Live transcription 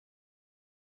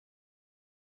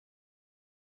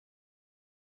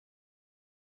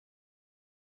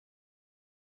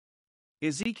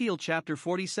Ezekiel chapter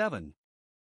 47.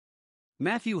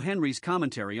 Matthew Henry's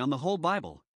Commentary on the Whole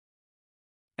Bible.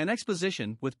 An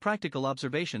exposition with practical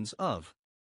observations of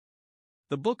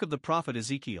the book of the prophet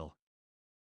Ezekiel.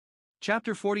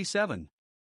 Chapter 47.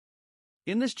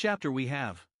 In this chapter we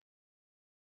have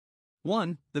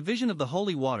 1. The vision of the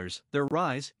holy waters, their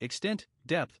rise, extent,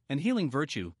 depth, and healing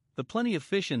virtue, the plenty of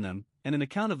fish in them, and an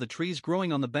account of the trees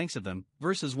growing on the banks of them,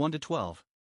 verses 1 to 12.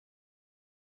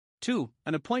 2.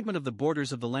 An appointment of the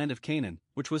borders of the land of Canaan,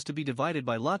 which was to be divided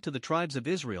by lot to the tribes of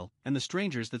Israel, and the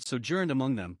strangers that sojourned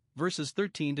among them, verses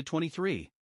 13 to 23.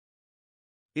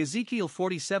 Ezekiel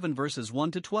 47 verses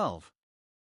 1 to 12.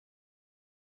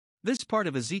 This part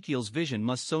of Ezekiel's vision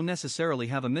must so necessarily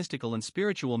have a mystical and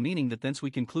spiritual meaning that thence we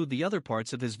conclude the other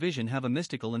parts of his vision have a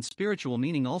mystical and spiritual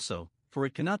meaning also, for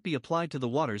it cannot be applied to the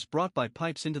waters brought by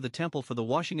pipes into the temple for the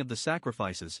washing of the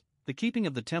sacrifices, the keeping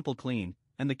of the temple clean,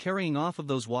 and the carrying off of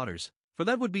those waters, for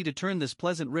that would be to turn this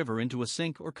pleasant river into a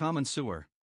sink or common sewer.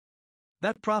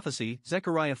 That prophecy,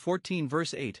 Zechariah 14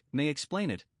 verse 8, may explain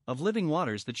it, of living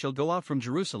waters that shall go out from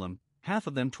Jerusalem, half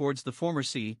of them towards the former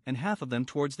sea, and half of them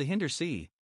towards the hinder sea.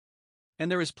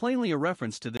 And there is plainly a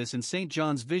reference to this in St.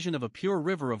 John's vision of a pure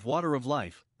river of water of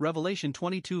life, Revelation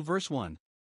 22 verse 1.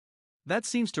 That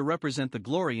seems to represent the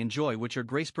glory and joy which are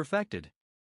grace perfected.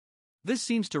 This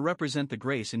seems to represent the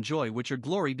grace and joy which are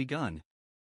glory begun.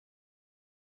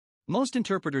 Most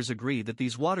interpreters agree that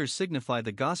these waters signify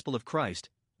the gospel of Christ,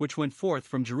 which went forth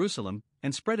from Jerusalem,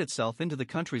 and spread itself into the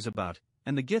countries about,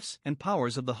 and the gifts and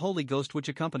powers of the Holy Ghost which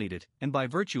accompanied it, and by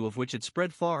virtue of which it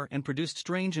spread far and produced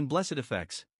strange and blessed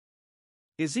effects.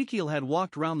 Ezekiel had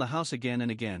walked round the house again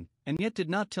and again, and yet did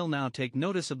not till now take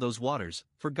notice of those waters,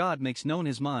 for God makes known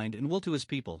his mind and will to his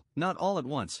people, not all at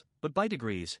once, but by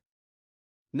degrees.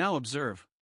 Now observe.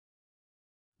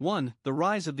 1. The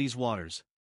rise of these waters.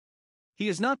 He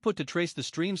is not put to trace the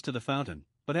streams to the fountain,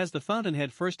 but has the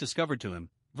fountainhead first discovered to him.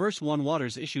 Verse 1.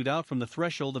 Waters issued out from the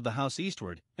threshold of the house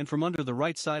eastward, and from under the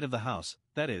right side of the house,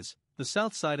 that is, the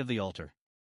south side of the altar.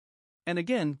 And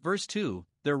again, verse 2,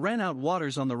 there ran out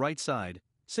waters on the right side,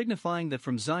 signifying that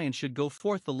from Zion should go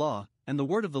forth the law, and the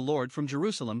word of the Lord from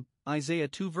Jerusalem, Isaiah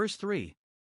 2 verse 3.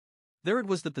 There it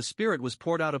was that the Spirit was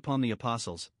poured out upon the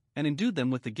apostles, and endued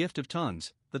them with the gift of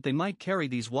tongues, that they might carry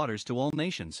these waters to all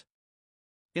nations.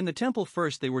 In the temple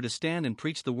first they were to stand and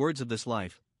preach the words of this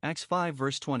life, Acts 5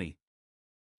 verse 20.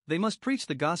 They must preach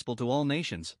the gospel to all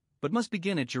nations, but must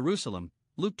begin at Jerusalem,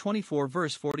 Luke 24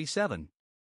 verse 47.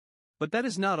 But that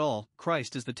is not all.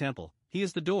 Christ is the temple, he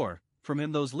is the door, from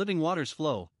him those living waters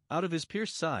flow, out of his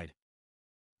pierced side.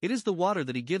 It is the water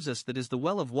that he gives us that is the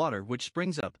well of water which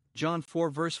springs up, John 4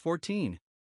 verse 14.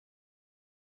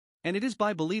 And it is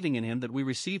by believing in him that we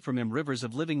receive from him rivers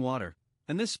of living water,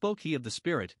 and this spoke he of the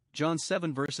Spirit, John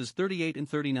 7 verses 38 and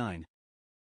 39.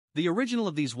 The original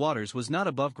of these waters was not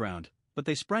above ground, but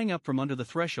they sprang up from under the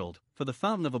threshold, for the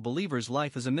fountain of a believer's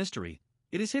life is a mystery,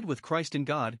 it is hid with Christ in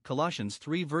God, Colossians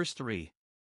 3 verse 3.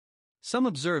 Some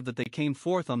observe that they came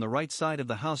forth on the right side of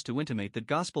the house to intimate that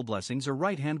gospel blessings are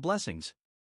right-hand blessings.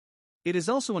 It is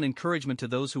also an encouragement to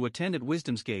those who attend at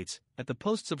wisdom's gates, at the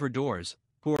posts of her doors,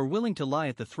 who are willing to lie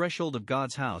at the threshold of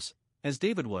God's house, as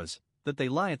David was, that they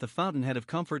lie at the fountainhead of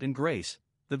comfort and grace.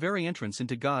 The very entrance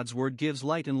into God's word gives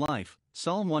light and life,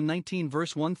 Psalm 119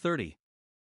 verse 130.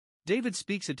 David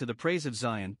speaks it to the praise of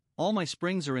Zion, all my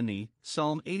springs are in thee,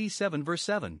 Psalm 87 verse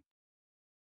 7.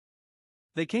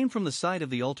 They came from the side of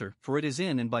the altar, for it is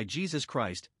in and by Jesus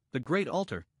Christ, the great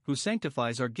altar, who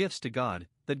sanctifies our gifts to God,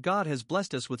 that God has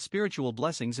blessed us with spiritual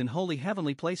blessings in holy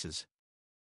heavenly places.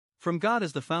 From God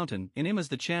as the fountain, in him as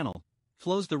the channel,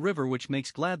 flows the river which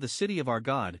makes glad the city of our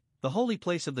God, the holy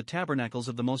place of the tabernacles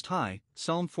of the Most High,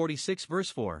 Psalm 46 verse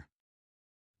 4.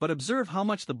 But observe how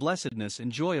much the blessedness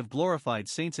and joy of glorified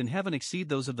saints in heaven exceed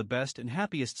those of the best and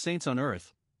happiest saints on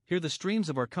earth. Here the streams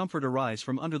of our comfort arise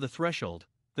from under the threshold,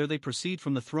 there they proceed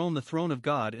from the throne of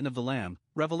God and of the Lamb,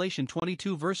 Revelation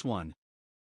 22 verse 1.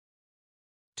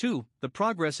 2. The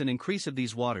progress and increase of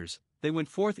these waters, they went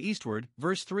forth eastward,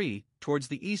 verse 3, towards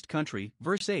the east country,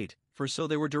 verse 8, for so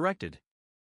they were directed.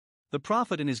 The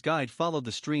prophet and his guide followed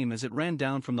the stream as it ran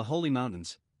down from the holy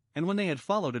mountains, and when they had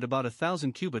followed it about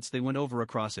 1,000 cubits they went over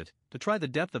across it, to try the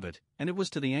depth of it, and it was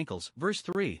to the ankles, verse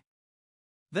 3.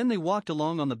 Then they walked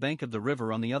along on the bank of the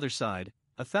river on the other side,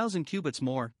 1,000 cubits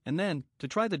more, and then, to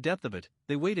try the depth of it,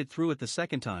 they waded through it the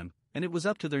second time, and it was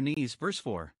up to their knees, verse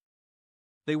 4.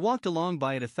 They walked along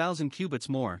by it 1,000 cubits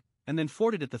more, and then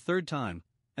forded it the third time,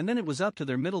 and then it was up to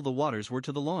their middle, the waters were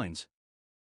to the loins.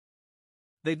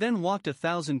 They then walked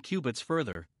 1,000 cubits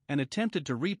further, and attempted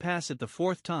to repass it the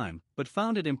fourth time, but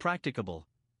found it impracticable.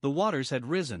 The waters had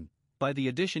risen, by the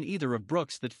addition either of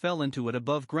brooks that fell into it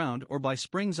above ground or by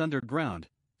springs underground,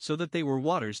 so that they were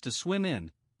waters to swim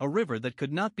in, a river that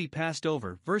could not be passed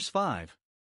over. Verse 5.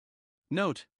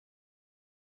 Note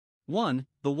 1.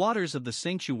 The waters of the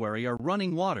sanctuary are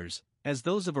running waters, as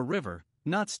those of a river,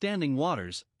 not standing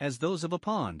waters, as those of a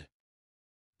pond.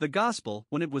 The gospel,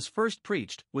 when it was first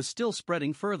preached, was still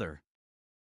spreading further.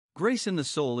 Grace in the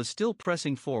soul is still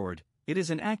pressing forward, it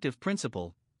is an active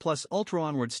principle, plus ultra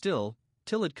onward still,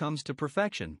 till it comes to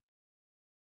perfection.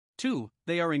 2.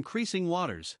 They are increasing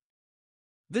waters.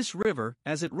 This river,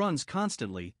 as it runs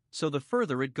constantly, so the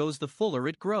further it goes the fuller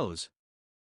it grows.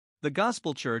 The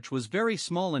gospel church was very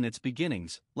small in its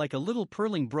beginnings, like a little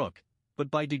purling brook, but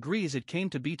by degrees it came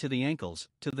to be to the ankles,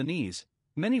 to the knees,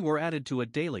 many were added to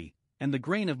it daily, and the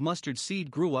grain of mustard seed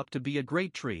grew up to be a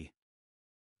great tree.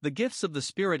 The gifts of the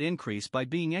Spirit increase by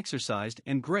being exercised,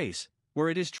 and grace, where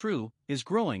it is true, is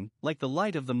growing, like the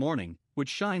light of the morning, which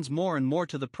shines more and more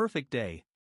to the perfect day.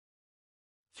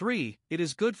 3. It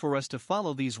is good for us to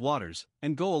follow these waters,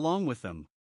 and go along with them.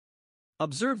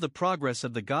 Observe the progress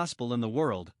of the gospel in the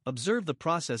world, observe the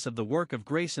process of the work of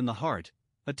grace in the heart,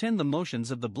 attend the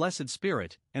motions of the blessed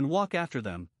Spirit, and walk after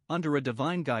them, under a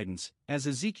divine guidance, as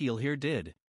Ezekiel here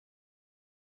did.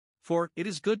 For it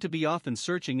is good to be often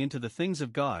searching into the things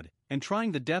of God, and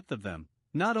trying the depth of them,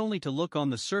 not only to look on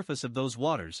the surface of those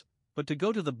waters, but to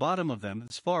go to the bottom of them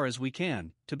as far as we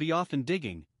can, to be often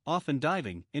digging, often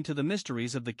diving, into the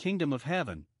mysteries of the kingdom of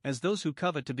heaven, as those who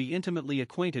covet to be intimately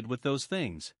acquainted with those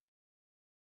things.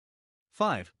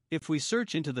 5. If we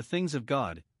search into the things of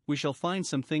God, we shall find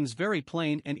some things very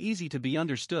plain and easy to be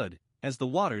understood, as the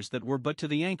waters that were but to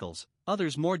the ankles,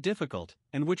 others more difficult,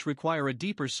 and which require a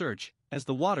deeper search, as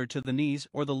the water to the knees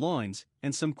or the loins,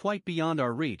 and some quite beyond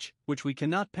our reach, which we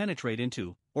cannot penetrate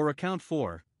into, or account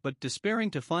for, but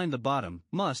despairing to find the bottom,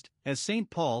 must, as St.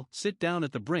 Paul, sit down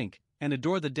at the brink, and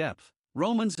adore the depth.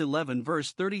 Romans 11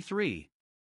 verse 33.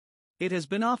 It has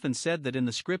been often said that in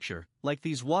the Scripture, like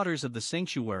these waters of the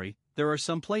sanctuary, there are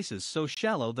some places so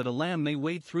shallow that a lamb may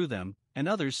wade through them, and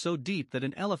others so deep that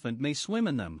an elephant may swim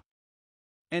in them.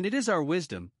 And it is our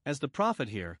wisdom, as the prophet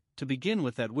here, to begin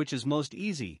with that which is most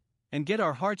easy, and get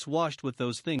our hearts washed with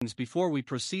those things before we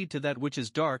proceed to that which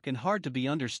is dark and hard to be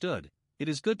understood. It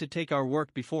is good to take our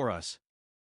work before us.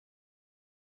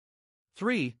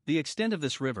 3. The extent of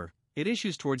this river, it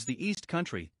issues towards the east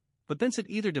country, but thence it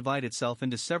either divides itself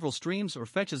into several streams or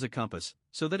fetches a compass,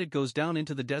 so that it goes down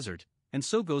into the desert, and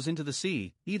so goes into the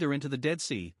sea, either into the Dead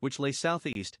Sea, which lay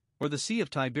southeast, or the Sea of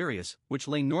Tiberias, which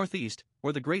lay northeast,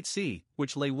 or the Great Sea,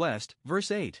 which lay west. Verse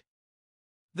 8.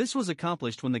 This was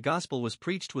accomplished when the gospel was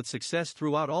preached with success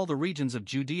throughout all the regions of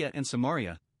Judea and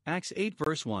Samaria, Acts 8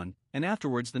 verse 1, and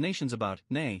afterwards the nations about,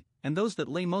 nay, and those that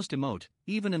lay most remote,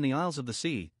 even in the isles of the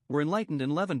sea, were enlightened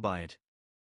and leavened by it.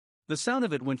 The sound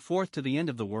of it went forth to the end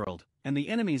of the world, and the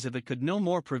enemies of it could no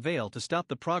more prevail to stop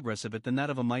the progress of it than that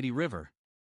of a mighty river.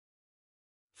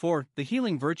 4. The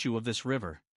healing virtue of this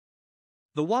river.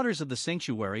 The waters of the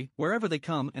sanctuary, wherever they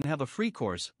come and have a free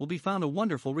course, will be found a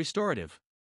wonderful restorative.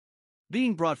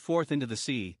 Being brought forth into the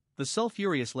sea, the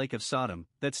sulphurous lake of Sodom,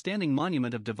 that standing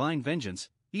monument of divine vengeance,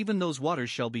 even those waters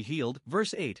shall be healed.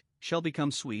 Verse 8, shall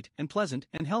become sweet and pleasant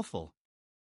and healthful.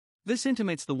 This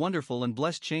intimates the wonderful and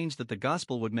blessed change that the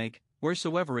gospel would make,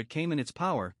 wheresoever it came in its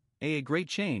power, a great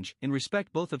change, in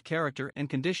respect both of character and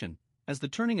condition, as the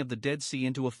turning of the Dead Sea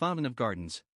into a fountain of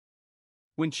gardens.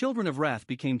 When children of wrath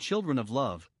became children of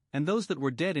love, and those that were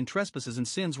dead in trespasses and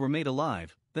sins were made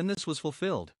alive, then this was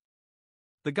fulfilled.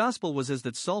 The gospel was as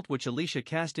that salt which Elisha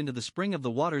cast into the spring of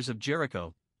the waters of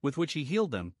Jericho, with which he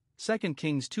healed them, 2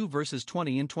 Kings 2 verses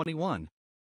 20 and 21.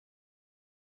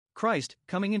 Christ,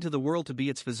 coming into the world to be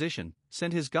its physician,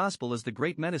 sent his gospel as the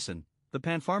great medicine, the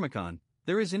Panpharmacon.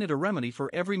 There is in it a remedy for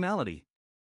every malady.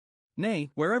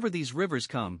 Nay, wherever these rivers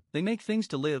come, they make things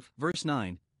to live. Verse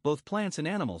 9, both plants and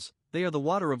animals, they are the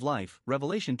water of life.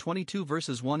 Revelation 22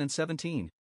 verses 1 and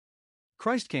 17.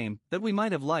 Christ came, that we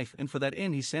might have life, and for that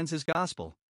end he sends his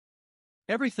gospel.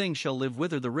 Everything shall live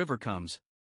whither the river comes.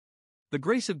 The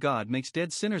grace of God makes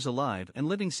dead sinners alive and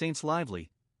living saints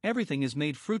lively. Everything is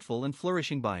made fruitful and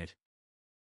flourishing by it.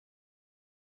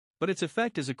 But its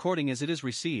effect is according as it is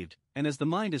received, and as the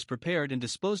mind is prepared and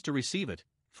disposed to receive it.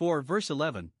 For, verse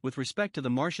 11, with respect to the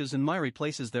marshes and miry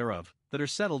places thereof, that are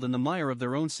settled in the mire of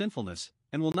their own sinfulness,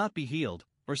 and will not be healed,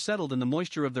 or settled in the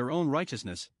moisture of their own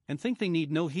righteousness, and think they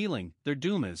need no healing, their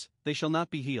doom is, they shall not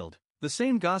be healed. The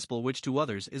same gospel which to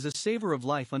others is a savour of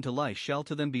life unto life shall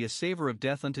to them be a savour of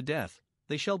death unto death.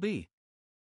 They shall be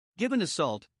given as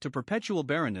salt, to perpetual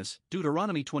barrenness.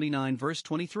 Deuteronomy 29 verse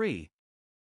 23.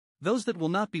 Those that will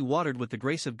not be watered with the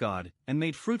grace of God, and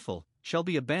made fruitful, shall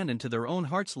be abandoned to their own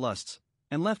heart's lusts,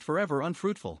 and left forever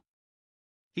unfruitful.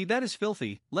 He that is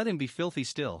filthy, let him be filthy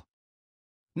still.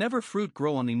 Never fruit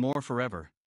grow on thee more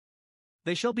forever.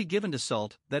 They shall be given to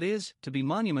salt, that is, to be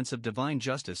monuments of divine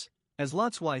justice, as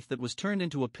Lot's wife that was turned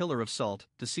into a pillar of salt,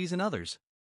 to season others.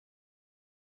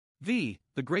 The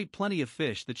great plenty of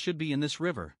fish that should be in this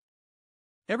river.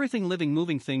 Everything living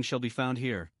moving thing shall be found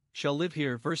here, shall live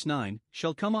here, verse 9,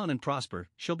 shall come on and prosper,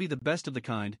 shall be the best of the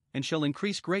kind, and shall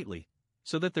increase greatly,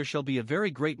 so that there shall be a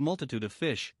very great multitude of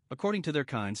fish, according to their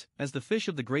kinds, as the fish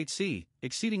of the great sea,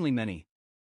 exceedingly many.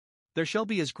 There shall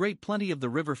be as great plenty of the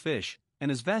river fish,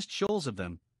 and as vast shoals of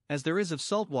them, as there is of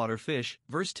salt water fish,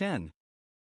 verse 10.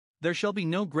 There shall be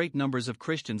no great numbers of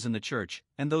Christians in the church,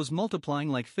 and those multiplying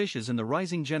like fishes in the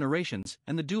rising generations,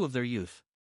 and the dew of their youth.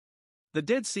 The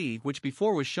Dead Sea, which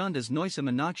before was shunned as noisome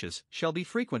and noxious, shall be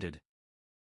frequented.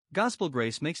 Gospel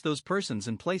grace makes those persons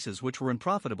and places which were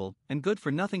unprofitable and good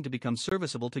for nothing to become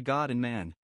serviceable to God and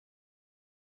man.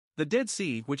 The Dead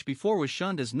Sea, which before was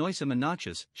shunned as noisome and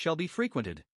noxious, shall be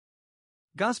frequented.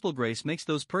 Gospel grace makes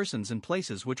those persons and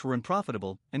places which were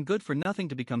unprofitable and good for nothing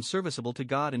to become serviceable to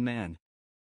God and man.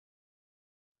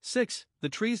 6. The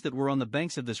trees that were on the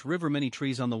banks of this river, many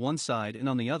trees on the one side and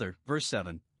on the other, verse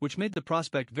 7, which made the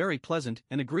prospect very pleasant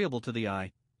and agreeable to the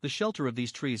eye, the shelter of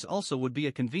these trees also would be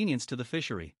a convenience to the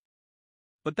fishery.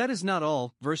 But that is not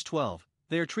all, verse 12,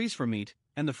 they are trees for meat,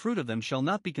 and the fruit of them shall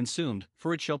not be consumed,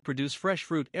 for it shall produce fresh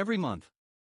fruit every month.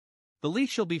 The leaf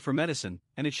shall be for medicine,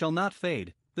 and it shall not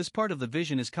fade. This part of the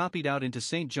vision is copied out into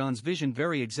St. John's vision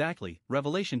very exactly,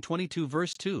 Revelation 22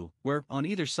 verse 2, where, on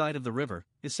either side of the river,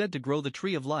 is said to grow the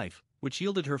tree of life, which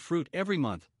yielded her fruit every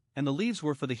month, and the leaves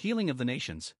were for the healing of the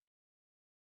nations.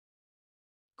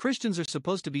 Christians are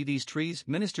supposed to be these trees,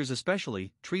 ministers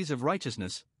especially, trees of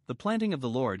righteousness, the planting of the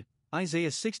Lord,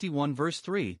 Isaiah 61 verse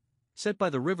 3, set by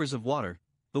the rivers of water,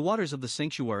 the waters of the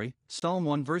sanctuary, Psalm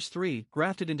 1 verse 3,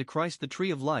 grafted into Christ the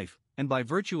tree of life, and by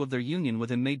virtue of their union with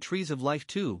him made trees of life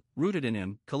too, rooted in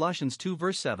him, Colossians 2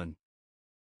 verse 7.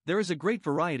 There is a great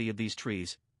variety of these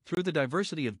trees, through the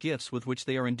diversity of gifts with which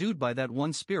they are endued by that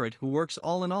one Spirit who works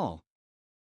all in all.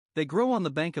 They grow on the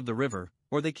bank of the river,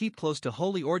 or they keep close to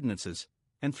holy ordinances,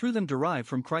 and through them derive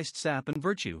from Christ sap and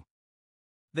virtue.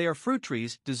 They are fruit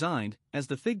trees, designed, as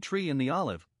the fig tree and the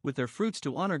olive, with their fruits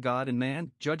to honor God and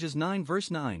man, Judges 9 verse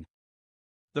 9.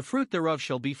 The fruit thereof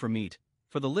shall be for meat,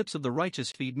 for the lips of the righteous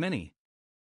feed many.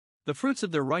 The fruits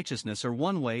of their righteousness are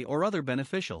one way or other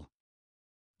beneficial.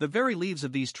 The very leaves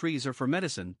of these trees are for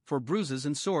medicine, for bruises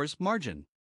and sores, margin.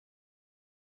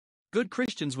 Good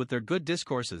Christians with their good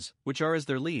discourses, which are as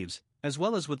their leaves, as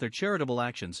well as with their charitable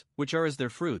actions, which are as their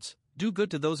fruits, do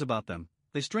good to those about them,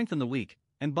 they strengthen the weak,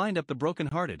 and bind up the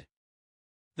broken-hearted.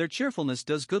 Their cheerfulness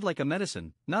does good like a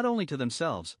medicine, not only to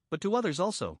themselves, but to others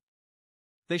also.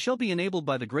 They shall be enabled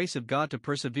by the grace of God to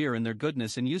persevere in their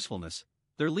goodness and usefulness.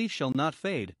 Their leaf shall not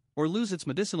fade, or lose its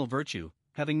medicinal virtue,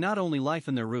 having not only life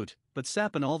in their root, but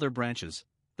sap in all their branches.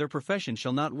 Their profession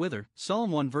shall not wither,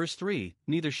 Psalm 1 verse 3,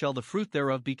 neither shall the fruit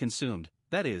thereof be consumed,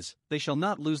 that is, they shall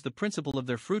not lose the principle of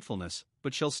their fruitfulness,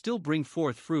 but shall still bring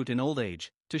forth fruit in old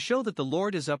age, to show that the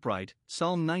Lord is upright,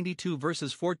 Psalm 92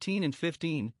 verses 14 and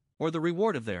 15, or the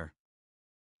reward of their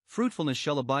fruitfulness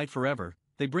shall abide forever.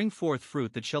 They bring forth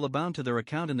fruit that shall abound to their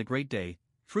account in the great day,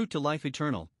 fruit to life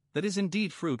eternal, that is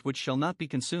indeed fruit which shall not be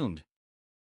consumed.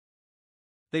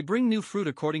 They bring new fruit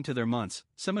according to their months,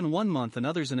 some in 1 month and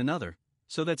others in another,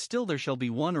 so that still there shall be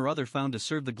one or other found to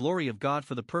serve the glory of God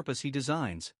for the purpose he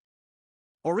designs.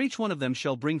 Or each one of them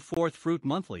shall bring forth fruit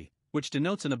monthly, which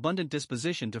denotes an abundant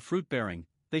disposition to fruit-bearing.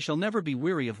 They shall never be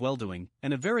weary of well-doing,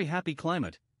 and a very happy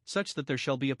climate, such that there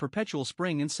shall be a perpetual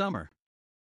spring and summer.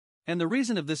 And the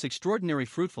reason of this extraordinary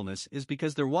fruitfulness is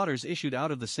because their waters issued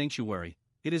out of the sanctuary.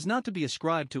 It is not to be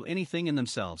ascribed to anything in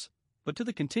themselves, but to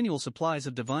the continual supplies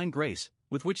of divine grace,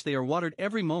 with which they are watered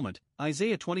every moment,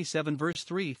 Isaiah 27 verse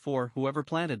 3, for whoever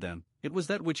planted them, it was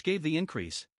that which gave the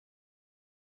increase.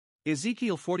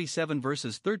 Ezekiel 47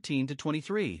 verses 13 to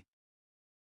 23.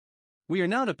 We are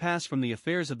now to pass from the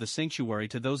affairs of the sanctuary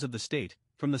to those of the state,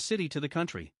 from the city to the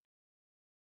country.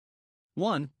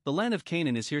 1. The land of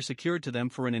Canaan is here secured to them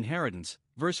for an inheritance.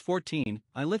 Verse 14,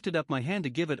 I lifted up my hand to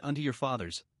give it unto your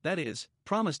fathers, that is,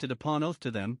 promised it upon oath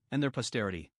to them and their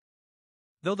posterity.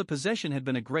 Though the possession had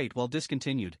been a great while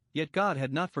discontinued, yet God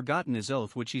had not forgotten his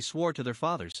oath which he swore to their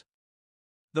fathers.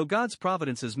 Though God's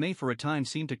providences may for a time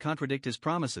seem to contradict his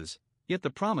promises, yet the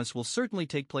promise will certainly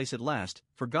take place at last,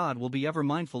 for God will be ever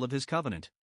mindful of his covenant.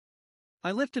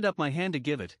 I lifted up my hand to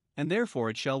give it, and therefore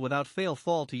it shall without fail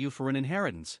fall to you for an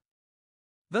inheritance.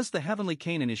 Thus the heavenly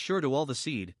Canaan is sure to all the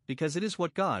seed, because it is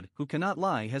what God, who cannot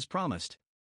lie, has promised.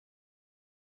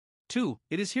 2.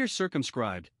 It is here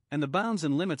circumscribed, and the bounds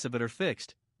and limits of it are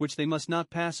fixed, which they must not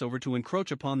pass over to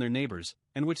encroach upon their neighbors,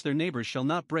 and which their neighbors shall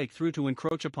not break through to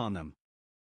encroach upon them.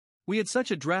 We had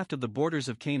such a draft of the borders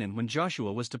of Canaan when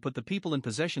Joshua was to put the people in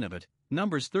possession of it,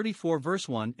 Numbers 34 verse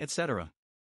 1, etc.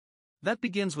 That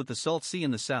begins with the Salt Sea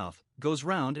in the south, goes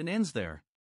round and ends there.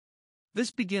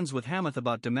 This begins with Hamath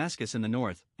about Damascus in the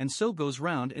north, and so goes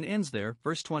round and ends there,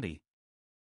 verse 20.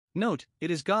 Note, it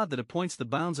is God that appoints the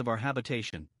bounds of our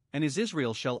habitation, and his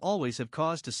Israel shall always have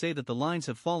cause to say that the lines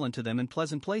have fallen to them in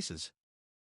pleasant places.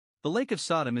 The lake of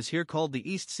Sodom is here called the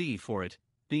East Sea, for it,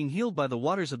 being healed by the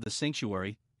waters of the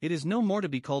sanctuary, it is no more to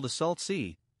be called a salt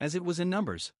sea, as it was in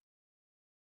Numbers.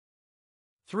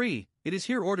 3. It is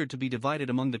here ordered to be divided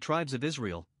among the tribes of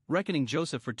Israel, reckoning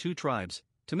Joseph for 2 tribes,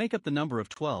 to make up the number of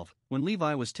 12, when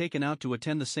Levi was taken out to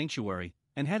attend the sanctuary,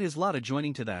 and had his lot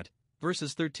adjoining to that,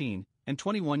 verses 13 and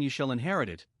 21. You shall inherit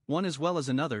it, one as well as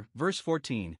another, verse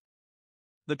 14.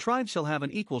 The tribes shall have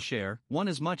an equal share, one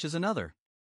as much as another.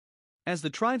 As the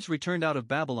tribes returned out of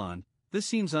Babylon, this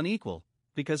seems unequal,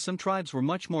 because some tribes were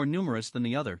much more numerous than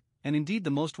the other, and indeed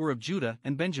the most were of Judah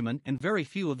and Benjamin and very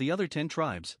few of the other 10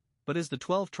 tribes, but as the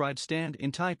 12 tribes stand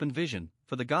in type and vision,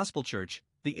 for the gospel church,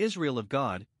 the Israel of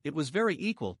God, it was very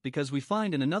equal, because we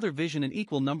find in another vision an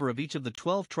equal number of each of the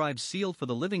 12 tribes sealed for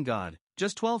the living God,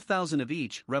 just 12,000 of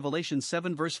each, Revelation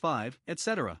 7 verse 5,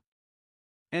 etc.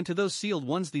 And to those sealed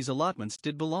ones these allotments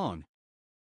did belong.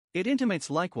 It intimates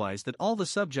likewise that all the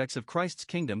subjects of Christ's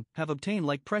kingdom have obtained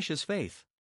like precious faith.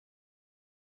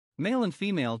 Male and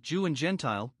female, Jew and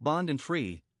Gentile, bond and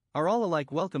free, are all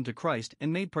alike welcome to Christ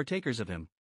and made partakers of him.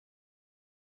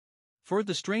 For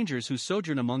the strangers who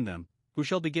sojourn among them, who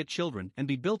shall beget children and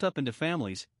be built up into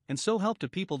families, and so help to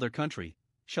people their country,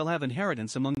 shall have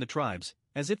inheritance among the tribes,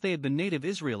 as if they had been native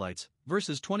Israelites,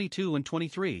 verses 22 and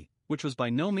 23, which was by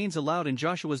no means allowed in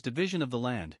Joshua's division of the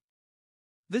land.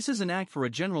 This is an act for a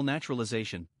general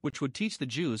naturalization, which would teach the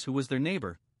Jews who was their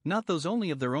neighbor, not those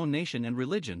only of their own nation and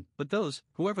religion, but those,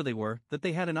 whoever they were, that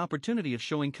they had an opportunity of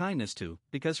showing kindness to,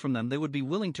 because from them they would be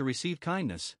willing to receive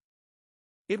kindness.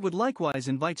 It would likewise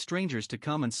invite strangers to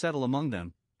come and settle among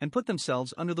them, and put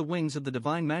themselves under the wings of the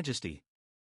divine majesty.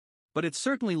 But it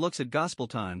certainly looks at gospel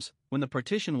times, when the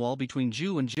partition wall between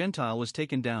Jew and Gentile was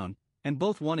taken down, and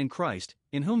both one in Christ,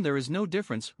 in whom there is no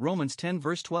difference, Romans 10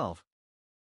 verse 12.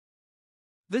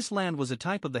 This land was a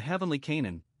type of the heavenly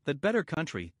Canaan, that better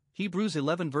country, Hebrews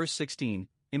 11 verse 16,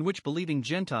 in which believing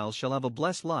Gentiles shall have a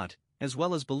blessed lot, as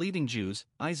well as believing Jews,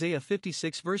 Isaiah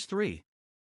 56 verse 3.